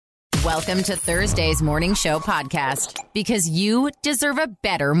Welcome to Thursday's Morning Show podcast, because you deserve a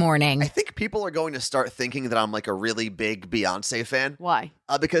better morning. I think people are going to start thinking that I'm like a really big Beyonce fan. Why?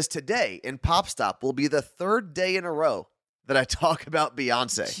 Because today in Pop Stop will be the third day in a row that I talk about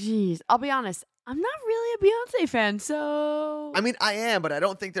Beyonce. Jeez, I'll be honest. I'm not really a Beyonce fan, so... I mean, I am, but I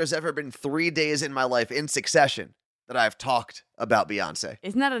don't think there's ever been 3 days in my life in succession that I've talked about Beyonce.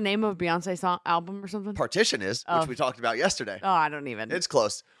 Isn't that a name of a Beyonce song album or something? Partition is, which we talked about yesterday. Oh, I don't even. It's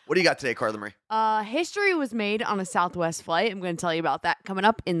close. What do you got today, Carla Marie? History was made on a Southwest flight. I'm going to tell you about that coming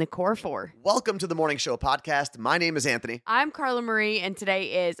up in the Core 4. Welcome to the Morning Show podcast. My name is Anthony. I'm Carla Marie, and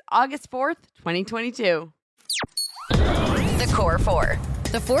today is August 4th, 2022. The Core 4.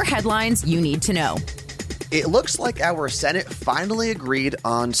 The 4 headlines you need to know. It looks like our Senate finally agreed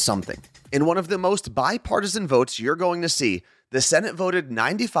on something. In one of the most bipartisan votes you're going to see, the Senate voted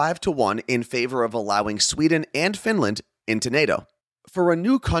 95-1 in favor of allowing Sweden and Finland into NATO. For a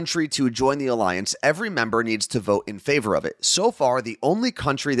new country to join the alliance, every member needs to vote in favor of it. So far, the only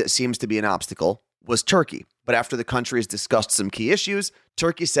country that seems to be an obstacle was Turkey. But after the countries discussed some key issues,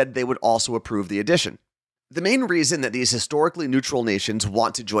 Turkey said they would also approve the addition. The main reason that these historically neutral nations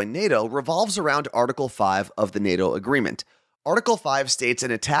want to join NATO revolves around Article 5 of the NATO agreement. Article 5 states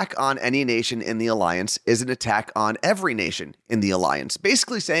an attack on any nation in the alliance is an attack on every nation in the alliance,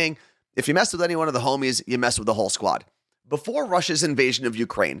 basically saying if you mess with any one of the homies, you mess with the whole squad. Before Russia's invasion of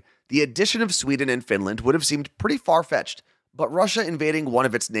Ukraine, the addition of Sweden and Finland would have seemed pretty far-fetched, but Russia invading one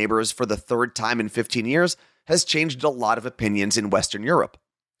of its neighbors for the third time in 15 years has changed a lot of opinions in Western Europe.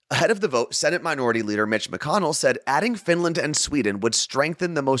 Ahead of the vote, Senate Minority Leader Mitch McConnell said adding Finland and Sweden would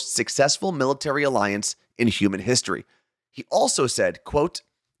strengthen the most successful military alliance in human history. He also said, quote,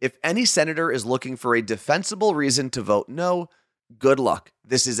 if any senator is looking for a defensible reason to vote no, good luck.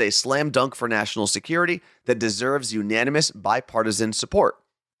 This is a slam dunk for national security that deserves unanimous bipartisan support,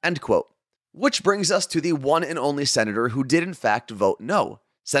 end quote. Which brings us to the one and only senator who did in fact vote no,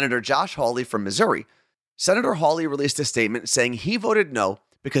 Senator Josh Hawley from Missouri. Senator Hawley released a statement saying he voted no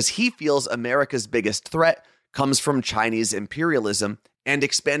because he feels America's biggest threat comes from Chinese imperialism, and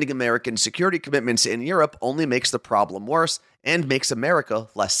expanding American security commitments in Europe only makes the problem worse and makes America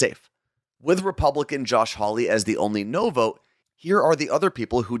less safe. With Republican Josh Hawley as the only no vote, here are the other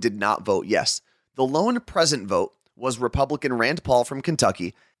people who did not vote yes. The lone present vote was Republican Rand Paul from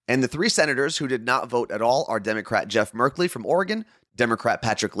Kentucky, and the 3 senators who did not vote at all are Democrat Jeff Merkley from Oregon, Democrat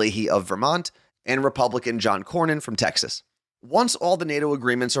Patrick Leahy of Vermont, and Republican John Cornyn from Texas. Once all the NATO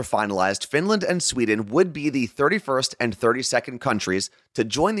agreements are finalized, Finland and Sweden would be the 31st and 32nd countries to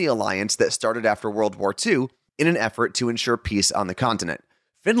join the alliance that started after World War II in an effort to ensure peace on the continent.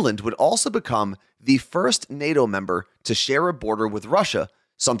 Finland would also become the first NATO member to share a border with Russia,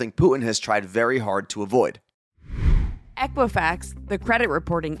 something Putin has tried very hard to avoid. Equifax, the credit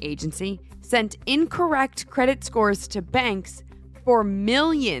reporting agency, sent incorrect credit scores to banks for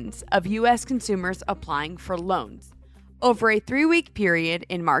millions of U.S. consumers applying for loans. Over a 3-week period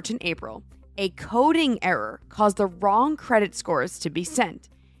in March and April, a coding error caused the wrong credit scores to be sent.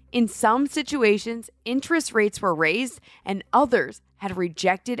 In some situations, interest rates were raised and others had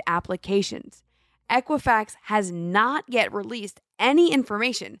rejected applications. Equifax has not yet released any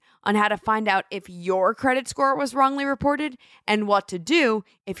information on how to find out if your credit score was wrongly reported and what to do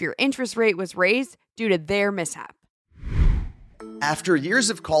if your interest rate was raised due to their mishap. After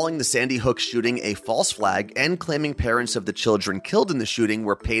years of calling the Sandy Hook shooting a false flag and claiming parents of the children killed in the shooting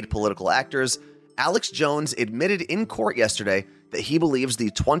were paid political actors, Alex Jones admitted in court yesterday that he believes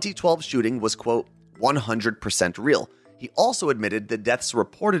the 2012 shooting was, quote, 100% real. He also admitted the deaths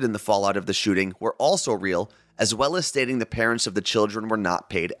reported in the fallout of the shooting were also real, as well as stating the parents of the children were not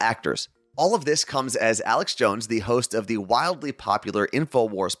paid actors. All of this comes as Alex Jones, the host of the wildly popular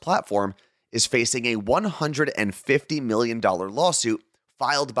InfoWars platform, is facing a $150 million lawsuit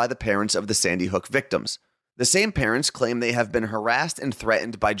filed by the parents of the Sandy Hook victims. The same parents claim they have been harassed and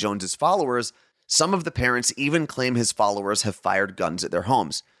threatened by Jones's followers. Some of the parents even claim his followers have fired guns at their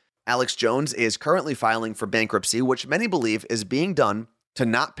homes. Alex Jones is currently filing for bankruptcy, which many believe is being done to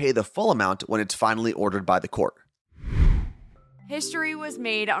not pay the full amount when it's finally ordered by the court. History was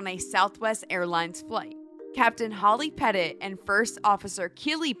made on a Southwest Airlines flight. Captain Holly Pettit and First Officer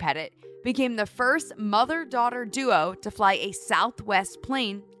Keely Pettit became the first mother-daughter duo to fly a Southwest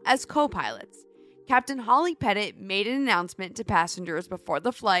plane as co-pilots. Captain Holly Pettit made an announcement to passengers before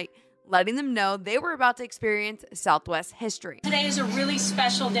the flight, letting them know they were about to experience Southwest history. Today is a really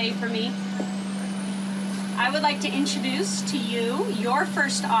special day for me. I would like to introduce to you your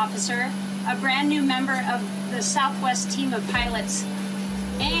first officer, a brand new member of the Southwest team of pilots,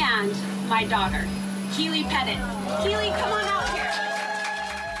 and my daughter, Keely Pettit. Keely, come on out here.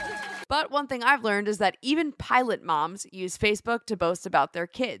 But one thing I've learned is that even pilot moms use Facebook to boast about their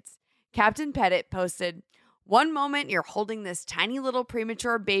kids. Captain Pettit posted, "One moment you're holding this tiny little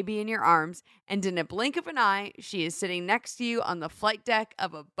premature baby in your arms, and in a blink of an eye, she is sitting next to you on the flight deck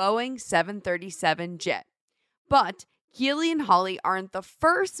of a Boeing 737 jet." But Keely and Holly aren't the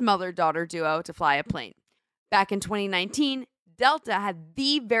first mother-daughter duo to fly a plane. Back in 2019, Delta had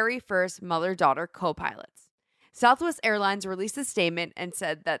the very first mother-daughter co-pilots. Southwest Airlines released a statement and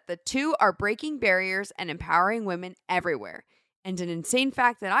said that the two are breaking barriers and empowering women everywhere. And an insane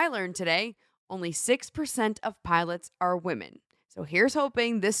fact that I learned today, only 6% of pilots are women. So here's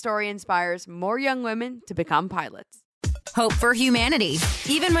hoping this story inspires more young women to become pilots. Hope for humanity.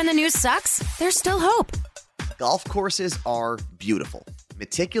 Even when the news sucks, there's still hope. Golf courses are beautiful,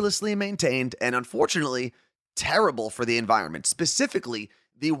 meticulously maintained, and unfortunately, terrible for the environment, specifically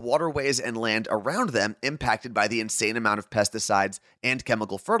the waterways and land around them impacted by the insane amount of pesticides and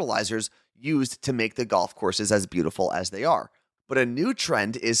chemical fertilizers used to make the golf courses as beautiful as they are. But a new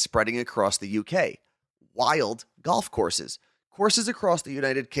trend is spreading across the UK. Wild golf courses. Courses across the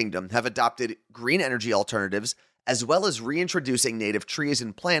United Kingdom have adopted green energy alternatives, as well as reintroducing native trees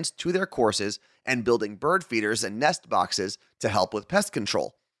and plants to their courses and building bird feeders and nest boxes to help with pest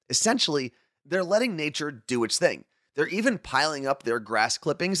control. Essentially, they're letting nature do its thing. They're even piling up their grass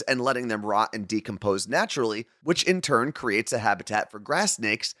clippings and letting them rot and decompose naturally, which in turn creates a habitat for grass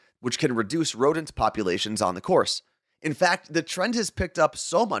snakes, which can reduce rodent populations on the course. In fact, the trend has picked up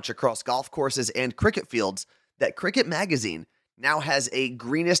so much across golf courses and cricket fields that Cricket Magazine now has a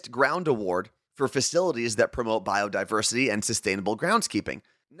Greenest Ground Award for facilities that promote biodiversity and sustainable groundskeeping.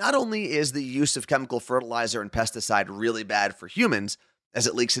 Not only is the use of chemical fertilizer and pesticide really bad for humans, as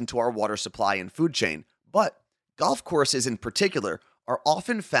it leaks into our water supply and food chain, but golf courses in particular are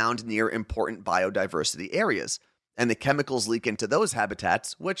often found near important biodiversity areas, and the chemicals leak into those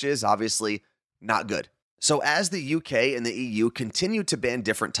habitats, which is obviously not good. So as the UK and the EU continue to ban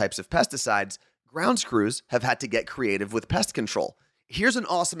different types of pesticides, grounds crews have had to get creative with pest control. Here's an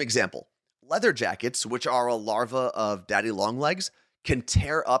awesome example. Leather jackets, which are a larva of daddy longlegs, can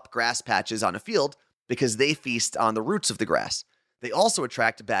tear up grass patches on a field because they feast on the roots of the grass. They also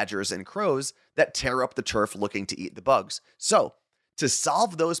attract badgers and crows that tear up the turf looking to eat the bugs. So, to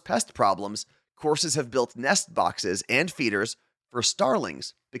solve those pest problems, courses have built nest boxes and feeders for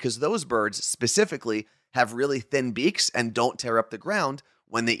starlings because those birds specifically have really thin beaks and don't tear up the ground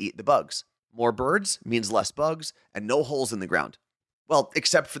when they eat the bugs. More birds means less bugs and no holes in the ground. Well,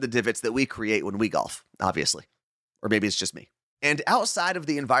 except for the divots that we create when we golf, obviously. Or maybe it's just me. And outside of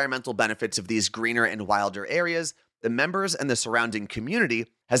the environmental benefits of these greener and wilder areas, the members and the surrounding community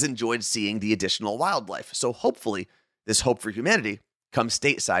has enjoyed seeing the additional wildlife. So hopefully, this hope for humanity comes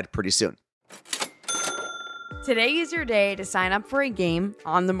stateside pretty soon. Today is your day to sign up for a game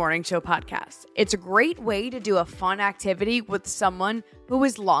on the Morning Show podcast. It's a great way to do a fun activity with someone who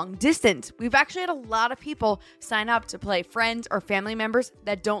is long distance. We've actually had a lot of people sign up to play friends or family members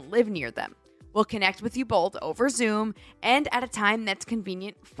that don't live near them. We'll connect with you both over Zoom and at a time that's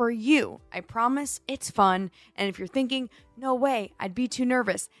convenient for you. I promise it's fun. And if you're thinking, no way, I'd be too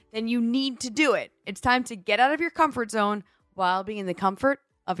nervous, then you need to do it. It's time to get out of your comfort zone while being in the comfort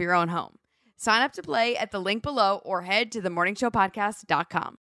of your own home. Sign up to play at the link below or head to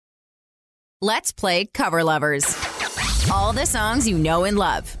themorningshowpodcast.com. Let's play Cover Lovers. All the songs you know and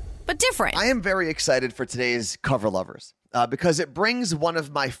love, but different. I am very excited for today's Cover Lovers because it brings one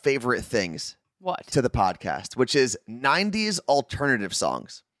of my favorite things to the podcast, which is 90s alternative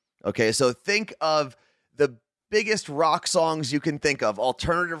songs. Okay, so think of the biggest rock songs you can think of,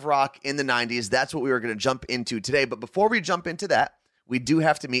 alternative rock in the 90s. That's what we were going to jump into today. But before we jump into that, we do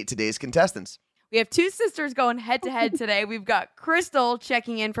have to meet today's contestants. We have two sisters going head-to-head today. We've got Crystal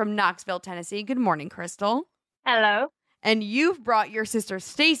checking in from Knoxville, Tennessee. Good morning, Crystal. Hello. And you've brought your sister,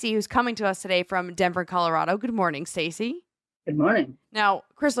 Stacy, who's coming to us today from Denver, Colorado. Good morning, Stacy. Good morning. Now,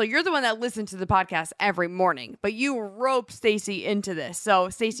 Crystal, you're the one that listens to the podcast every morning, but you roped Stacy into this. So,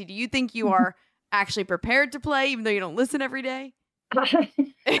 Stacy, do you think you are actually prepared to play, even though you don't listen every day?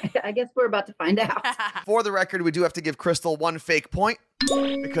 I guess we're about to find out. For the record, we do have to give Crystal one fake point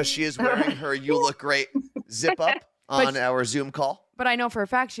because she is wearing her You Look Great zip up on our Zoom call. But I know for a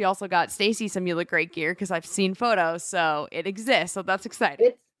fact she also got Stacy some You Look Great gear because I've seen photos, so it exists. So that's exciting.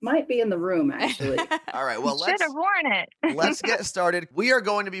 It might be in the room, actually. All right, well, Should have worn it. let's get started. We are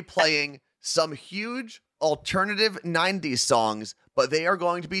going to be playing some huge alternative 90s songs, but they are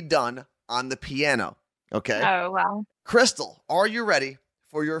going to be done on the piano. Okay? Oh, wow. Crystal, are you ready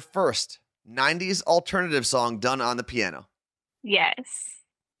for your first 90s alternative song done on the piano? Yes.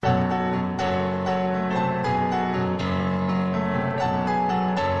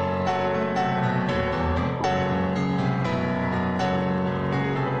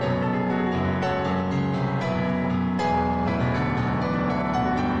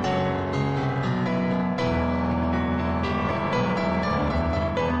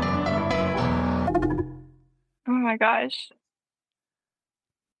 my gosh.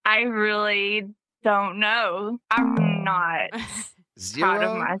 I really don't know. I'm not proud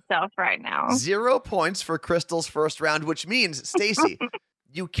of myself right now. 0 points for Crystal's first round, which means, Stacy,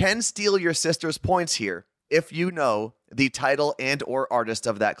 you can steal your sister's points here if you know the title and or artist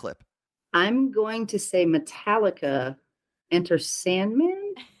of that clip. I'm going to say Metallica, Enter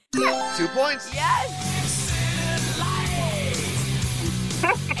Sandman. 2 points. Yes.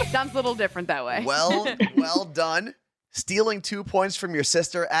 Sounds a little different that way. Well done. Stealing 2 points from your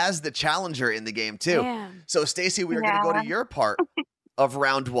sister as the challenger in the game, too. Damn. So, Stacy, we are going to go to your part of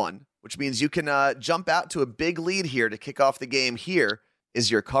round 1, which means you can jump out to a big lead here to kick off the game. Here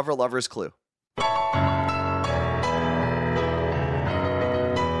is your Cover Lovers clue.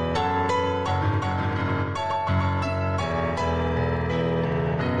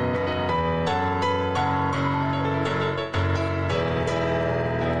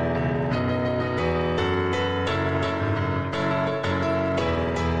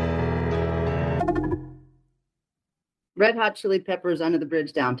 Red Hot Chili Peppers, Under the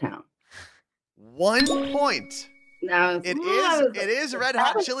Bridge Downtown. 1 point. Now, It is Red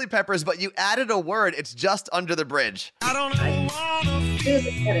Hot Chili Peppers, but you added a word. It's just Under the Bridge.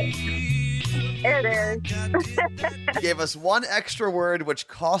 It is. You gave us 1 extra word, which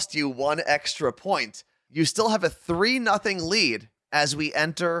cost you 1 extra point. You still have a 3-0 lead as we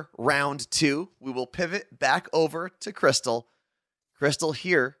enter round 2. We will pivot back over to Crystal. Crystal,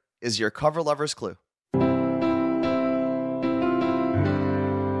 here is your Cover Lovers clue.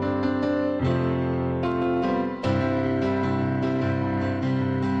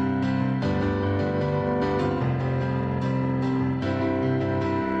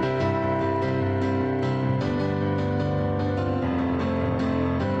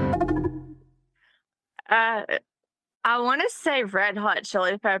 I want to say Red Hot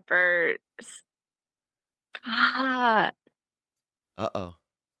Chili Peppers. Uh-oh.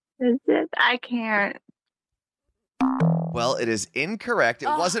 Is it? I can't. Well, it is incorrect. It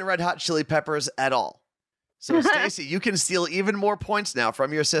wasn't Red Hot Chili Peppers at all. So, Stacy, you can steal even more points now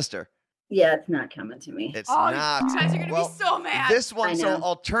from your sister. Yeah, it's not coming to me. It's not. You guys are going to be so mad. This one, I so know.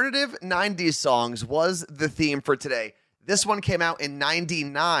 alternative 90s songs was the theme for today. This one came out in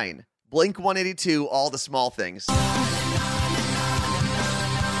 99. Blink 182, All the Small Things.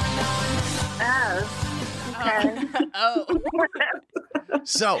 Okay.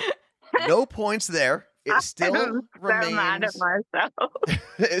 So, no points there. It still I'm so mad at remains. myself.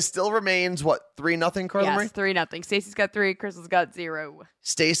 It still remains what, 3-0, Carla Marie? Yes, 3-0. Stacey's got 3. Crystal's got 0.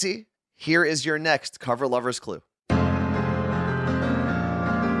 Stacy, here is your next Cover Lovers clue.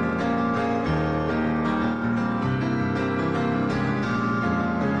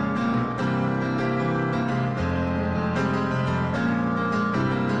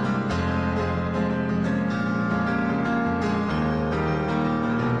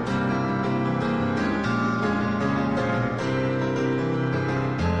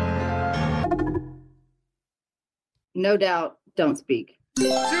 No Doubt, Don't Speak. 2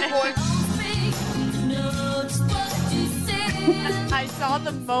 points. I saw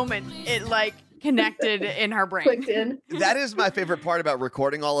the moment it connected in her brain. Clicked in. That is my favorite part about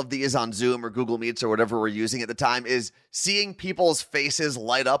recording all of these on Zoom or Google Meets or whatever we're using at the time, is seeing people's faces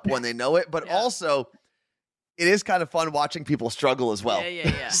light up when they know it, but also it is kind of fun watching people struggle as well.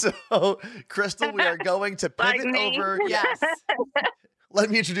 Yeah. So, Crystal, we are going to pivot Like me? over. Yes. Let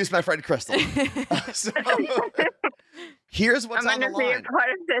me introduce my friend Crystal. So, here's what's I'm on the going to be a line.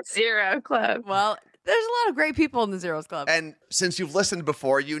 part of the Zero Club. Well, there's a lot of great people in the Zeros Club. And since you've listened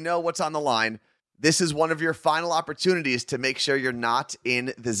before, you know what's on the line. This is one of your final opportunities to make sure you're not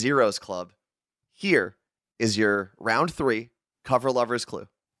in the Zeros Club. Here is your round 3 Cover Lovers clue.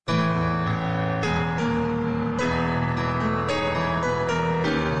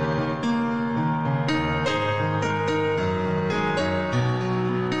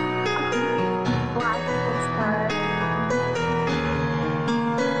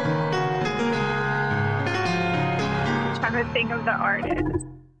 Trying to think of the artist.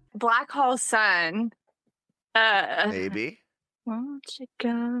 Black Hole Sun. Maybe. Won't you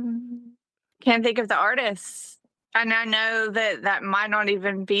come? Can't think of the artist. And I know that might not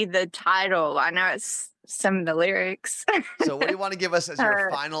even be the title. I know it's some of the lyrics. So what do you want to give us as your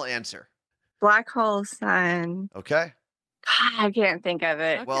final answer? Black Hole Sun. Okay. God, I can't think of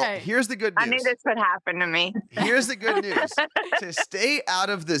it. Okay. Well, here's the good news. I knew this would happen to me. Here's the good news. To stay out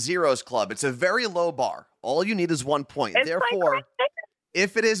of the Zeros Club, it's a very low bar. All you need is 1 point. It's Therefore, right there.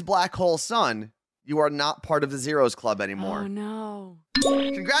 if it is Black Hole Sun, you are not part of the Zeros Club anymore. Oh, no.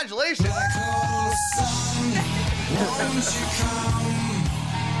 Congratulations.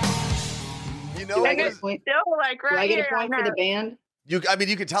 You know And it it's was, still like Do I right get here. a point for the band? you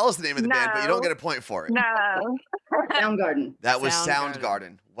can tell us the name of the band, but you don't No. get a point for it. No. Soundgarden. That was Soundgarden.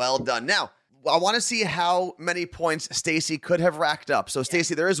 Soundgarden. Well done. Now, I want to see how many points Stacy could have racked up. So,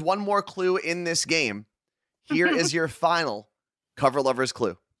 Stacy, there is one more clue in this game. Here is your final Cover Lovers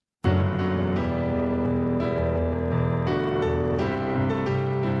clue.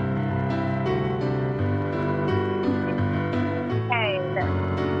 Hey,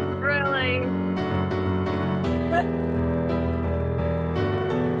 really?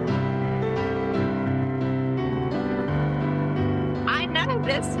 I know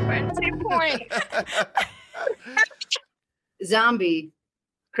this one. 2 points. Zombie.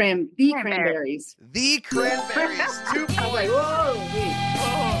 Cranberries. Cranberries. The Cranberries. 2 I was like, points. whoa.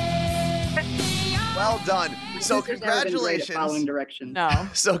 Well done. So, Sister's never been great at following congratulations. directions. No.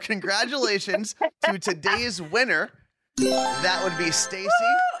 So, congratulations to today's winner. That would be Stacy.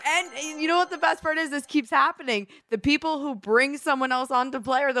 And you know what the best part is? This keeps happening. The people who bring someone else on to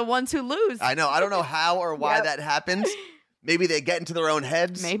play are the ones who lose. I know. I don't know how or why Yep. that happens. Maybe they get into their own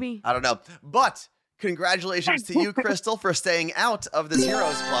heads. Maybe. I don't know. But congratulations to you, Crystal, for staying out of the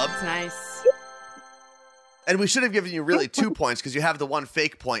Zeros Club. It's nice. And we should have given you really 2 points because you have the one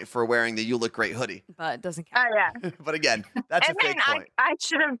fake point for wearing the You Look Great hoodie. But it doesn't Oh, count. yeah. But again, that's And a then fake point. I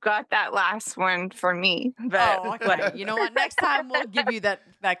should have got that last one for me. But Oh, okay. You know what? Next time we'll give you that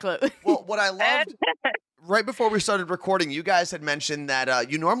clue. Well, what I loved right before we started recording, you guys had mentioned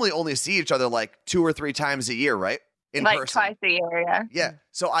that you normally only see each other like 2 or 3 times a year, right? In like person. twice a year, yeah. Yeah.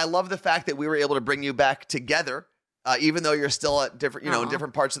 So I love the fact that we were able to bring you back together, even though you're still at different, in Aw.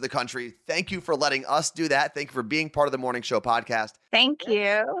 different parts of the country. Thank you for letting us do that. Thank you for being part of the Morning Show podcast. Thank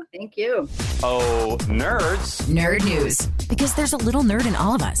you. Thank you. Oh, nerds. Nerd news. Because there's a little nerd in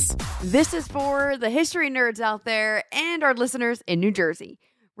all of us. This is for the history nerds out there and our listeners in New Jersey.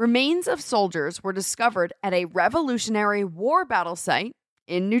 Remains of soldiers were discovered at a Revolutionary War battle site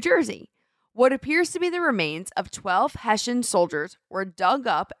in New Jersey. What appears to be the remains of 12 Hessian soldiers were dug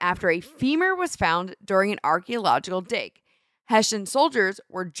up after a femur was found during an archaeological dig. Hessian soldiers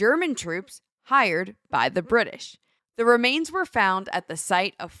were German troops hired by the British. The remains were found at the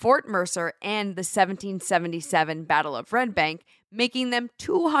site of Fort Mercer and the 1777 Battle of Red Bank, making them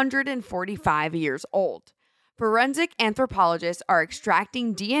 245 years old. Forensic anthropologists are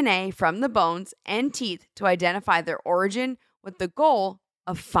extracting DNA from the bones and teeth to identify their origin with the goal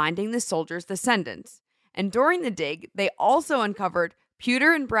of finding the soldiers' descendants. And during the dig, they also uncovered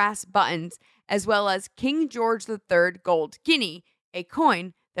pewter and brass buttons, as well as King George III gold guinea, a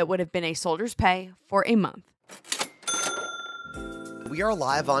coin that would have been a soldier's pay for a month. We are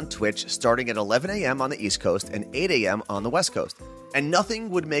live on Twitch starting at 11 a.m. on the East Coast and 8 a.m. on the West Coast. And nothing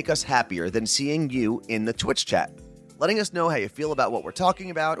would make us happier than seeing you in the Twitch chat, letting us know how you feel about what we're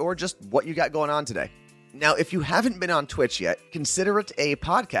talking about or just what you got going on today. Now, if you haven't been on Twitch yet, consider it a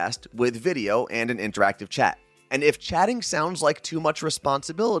podcast with video and an interactive chat. And if chatting sounds like too much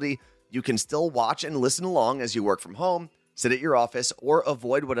responsibility, you can still watch and listen along as you work from home, sit at your office, or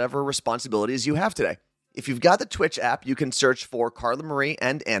avoid whatever responsibilities you have today. If you've got the Twitch app, you can search for Carla Marie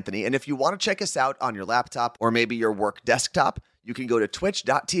and Anthony. And if you want to check us out on your laptop or maybe your work desktop, you can go to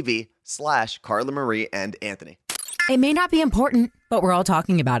twitch.tv/Carla Marie and Anthony. It may not be important, but we're all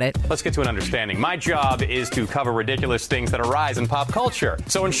talking about it. Let's get to an understanding. My job is to cover ridiculous things that arise in pop culture.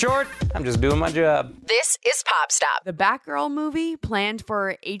 So in short, I'm just doing my job. This is Pop Stop. The Batgirl movie planned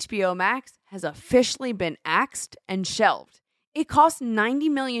for HBO Max has officially been axed and shelved. It cost $90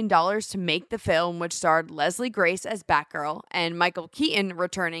 million to make the film, which starred Leslie Grace as Batgirl and Michael Keaton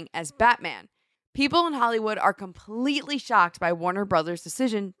returning as Batman. People in Hollywood are completely shocked by Warner Brothers'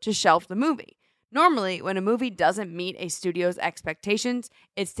 decision to shelve the movie. Normally, when a movie doesn't meet a studio's expectations,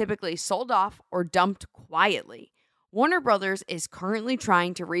 it's typically sold off or dumped quietly. Warner Brothers is currently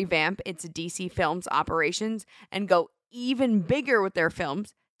trying to revamp its DC Films operations and go even bigger with their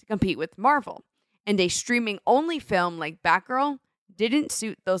films to compete with Marvel. And a streaming-only film like Batgirl didn't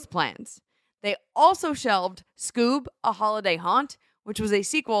suit those plans. They also shelved Scoob: A Holiday Haunt, which was a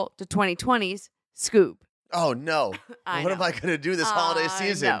sequel to 2020's Scoob. Oh, no. I What know. am I going to do this holiday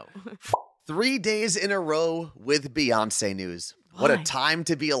season? No. 3 days in a row with Beyonce news. What a Why? time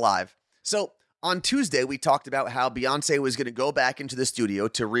to be alive. So on Tuesday, we talked about how Beyonce was going to go back into the studio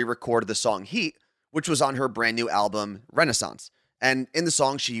to re-record the song Heat, which was on her brand new album, Renaissance. And in the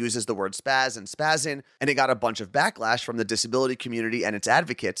song, she uses the word spaz and spazin, and it got a bunch of backlash from the disability community and its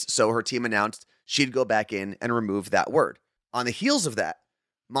advocates, so her team announced she'd go back in and remove that word. On the heels of that,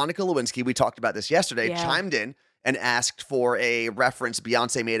 Monica Lewinsky, we talked about this yesterday, Yeah. chimed in and asked for a reference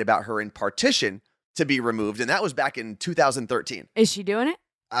Beyonce made about her in Partition to be removed, and that was back in 2013. Is she doing it?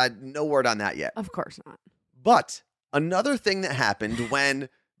 No word on that yet. Of course not. But another thing that happened when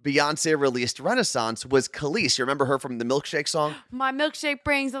Beyonce released Renaissance was Khalees. You remember her from the Milkshake song? My milkshake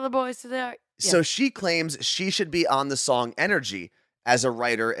brings other boys to their... So she claims she should be on the song Energy as a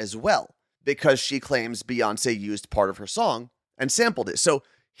writer as well, because she claims Beyonce used part of her song and sampled it. So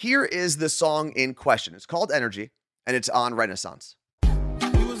here is the song in question. It's called Energy, and it's on Renaissance.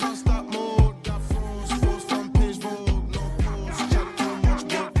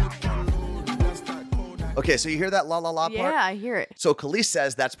 Okay, so you hear that la la la part? Yeah, I hear it. So Khalees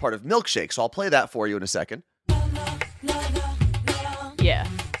says that's part of Milkshake, so I'll play that for you in a second. Yeah,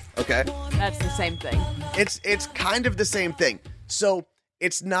 Okay. that's the same thing. It's kind of the same thing. So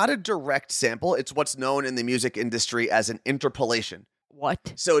it's not a direct sample. It's what's known in the music industry as an interpolation.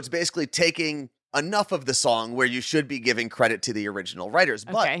 What? So it's basically taking enough of the song where you should be giving credit to the original writers.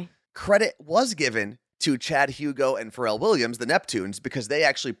 But Okay. credit was given to Chad Hugo and Pharrell Williams, the Neptunes, because they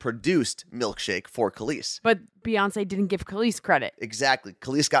actually produced Milkshake for Khalees. But Beyonce didn't give Khalees credit. Exactly.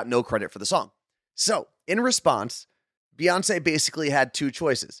 Khalees got no credit for the song. So in response, Beyonce basically had two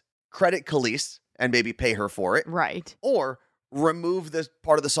choices. Credit Khalees and maybe pay her for it, Right. or remove this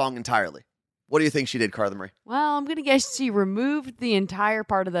part of the song entirely. What do you think she did, Carla Marie? Well, I'm going to guess she removed the entire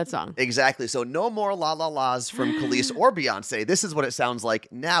part of that song. Exactly. So no more la la la's from Khalees or Beyonce. This is what it sounds like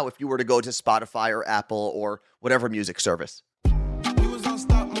now if you were to go to Spotify or Apple or whatever music service.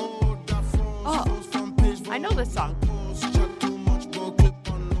 Oh, I know this song.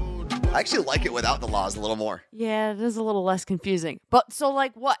 I actually like it without the laws a little more. Yeah, it is a little less confusing. But so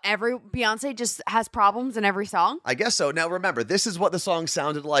like what? Every Beyonce just has problems in every song? I guess so. Now remember, this is what the song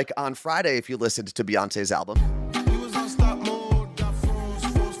sounded like on Friday if you listened to Beyonce's album.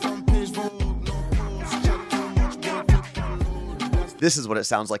 This is what it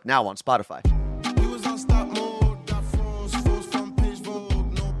sounds like now on Spotify.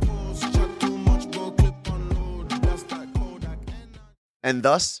 And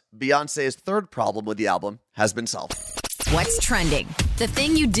thus, Beyonce's third problem with the album has been solved. What's trending? The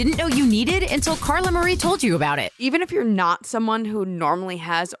thing you didn't know you needed until Carla Marie told you about it. Even if you're not someone who normally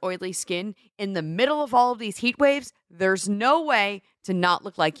has oily skin, in the middle of all of these heat waves, there's no way to not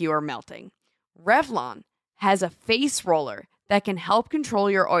look like you are melting. Revlon has a face roller that can help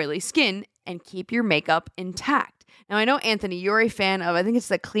control your oily skin and keep your makeup intact. Now, I know, Anthony, you're a fan of, I think it's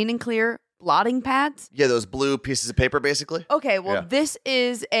the Clean and Clear blotting pads. Yeah, those blue pieces of paper, basically. Okay, well, Yeah. This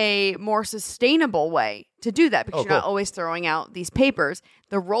is a more sustainable way to do that because you're not cool. always throwing out these papers.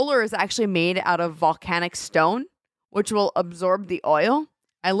 The roller is actually made out of volcanic stone, which will absorb the oil.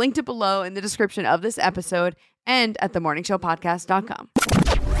 I linked it below in the description of this episode and at themorningshowpodcast.com.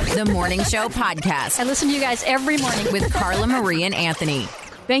 The Morning Show Podcast. I listen to you guys every morning with Carla Marie and Anthony.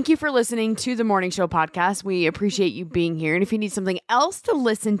 Thank you for listening to the Morning Show Podcast. We appreciate you being here. And if you need something else to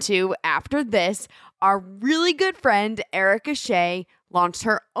listen to after this, our really good friend, Erica Shea, launched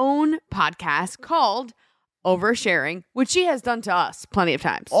her own podcast called Oversharing, which she has done to us plenty of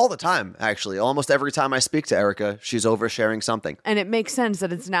times. All the time, actually. Almost every time I speak to Erica, she's oversharing something. And it makes sense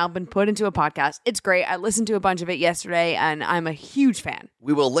that it's now been put into a podcast. It's great. I listened to a bunch of it yesterday, and I'm a huge fan.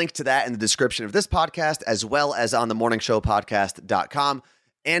 We will link to that in the description of this podcast, as well as on themorningshowpodcast.com.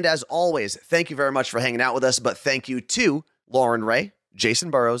 And as always, thank you very much for hanging out with us, but thank you to Lauren Ray, Jason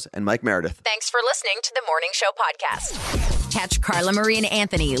Burrows, and Mike Meredith. Thanks for listening to the Morning Show Podcast. Catch Carla Marie and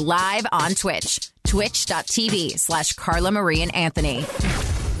Anthony live on Twitch. Twitch.tv/Carla Marie and Anthony.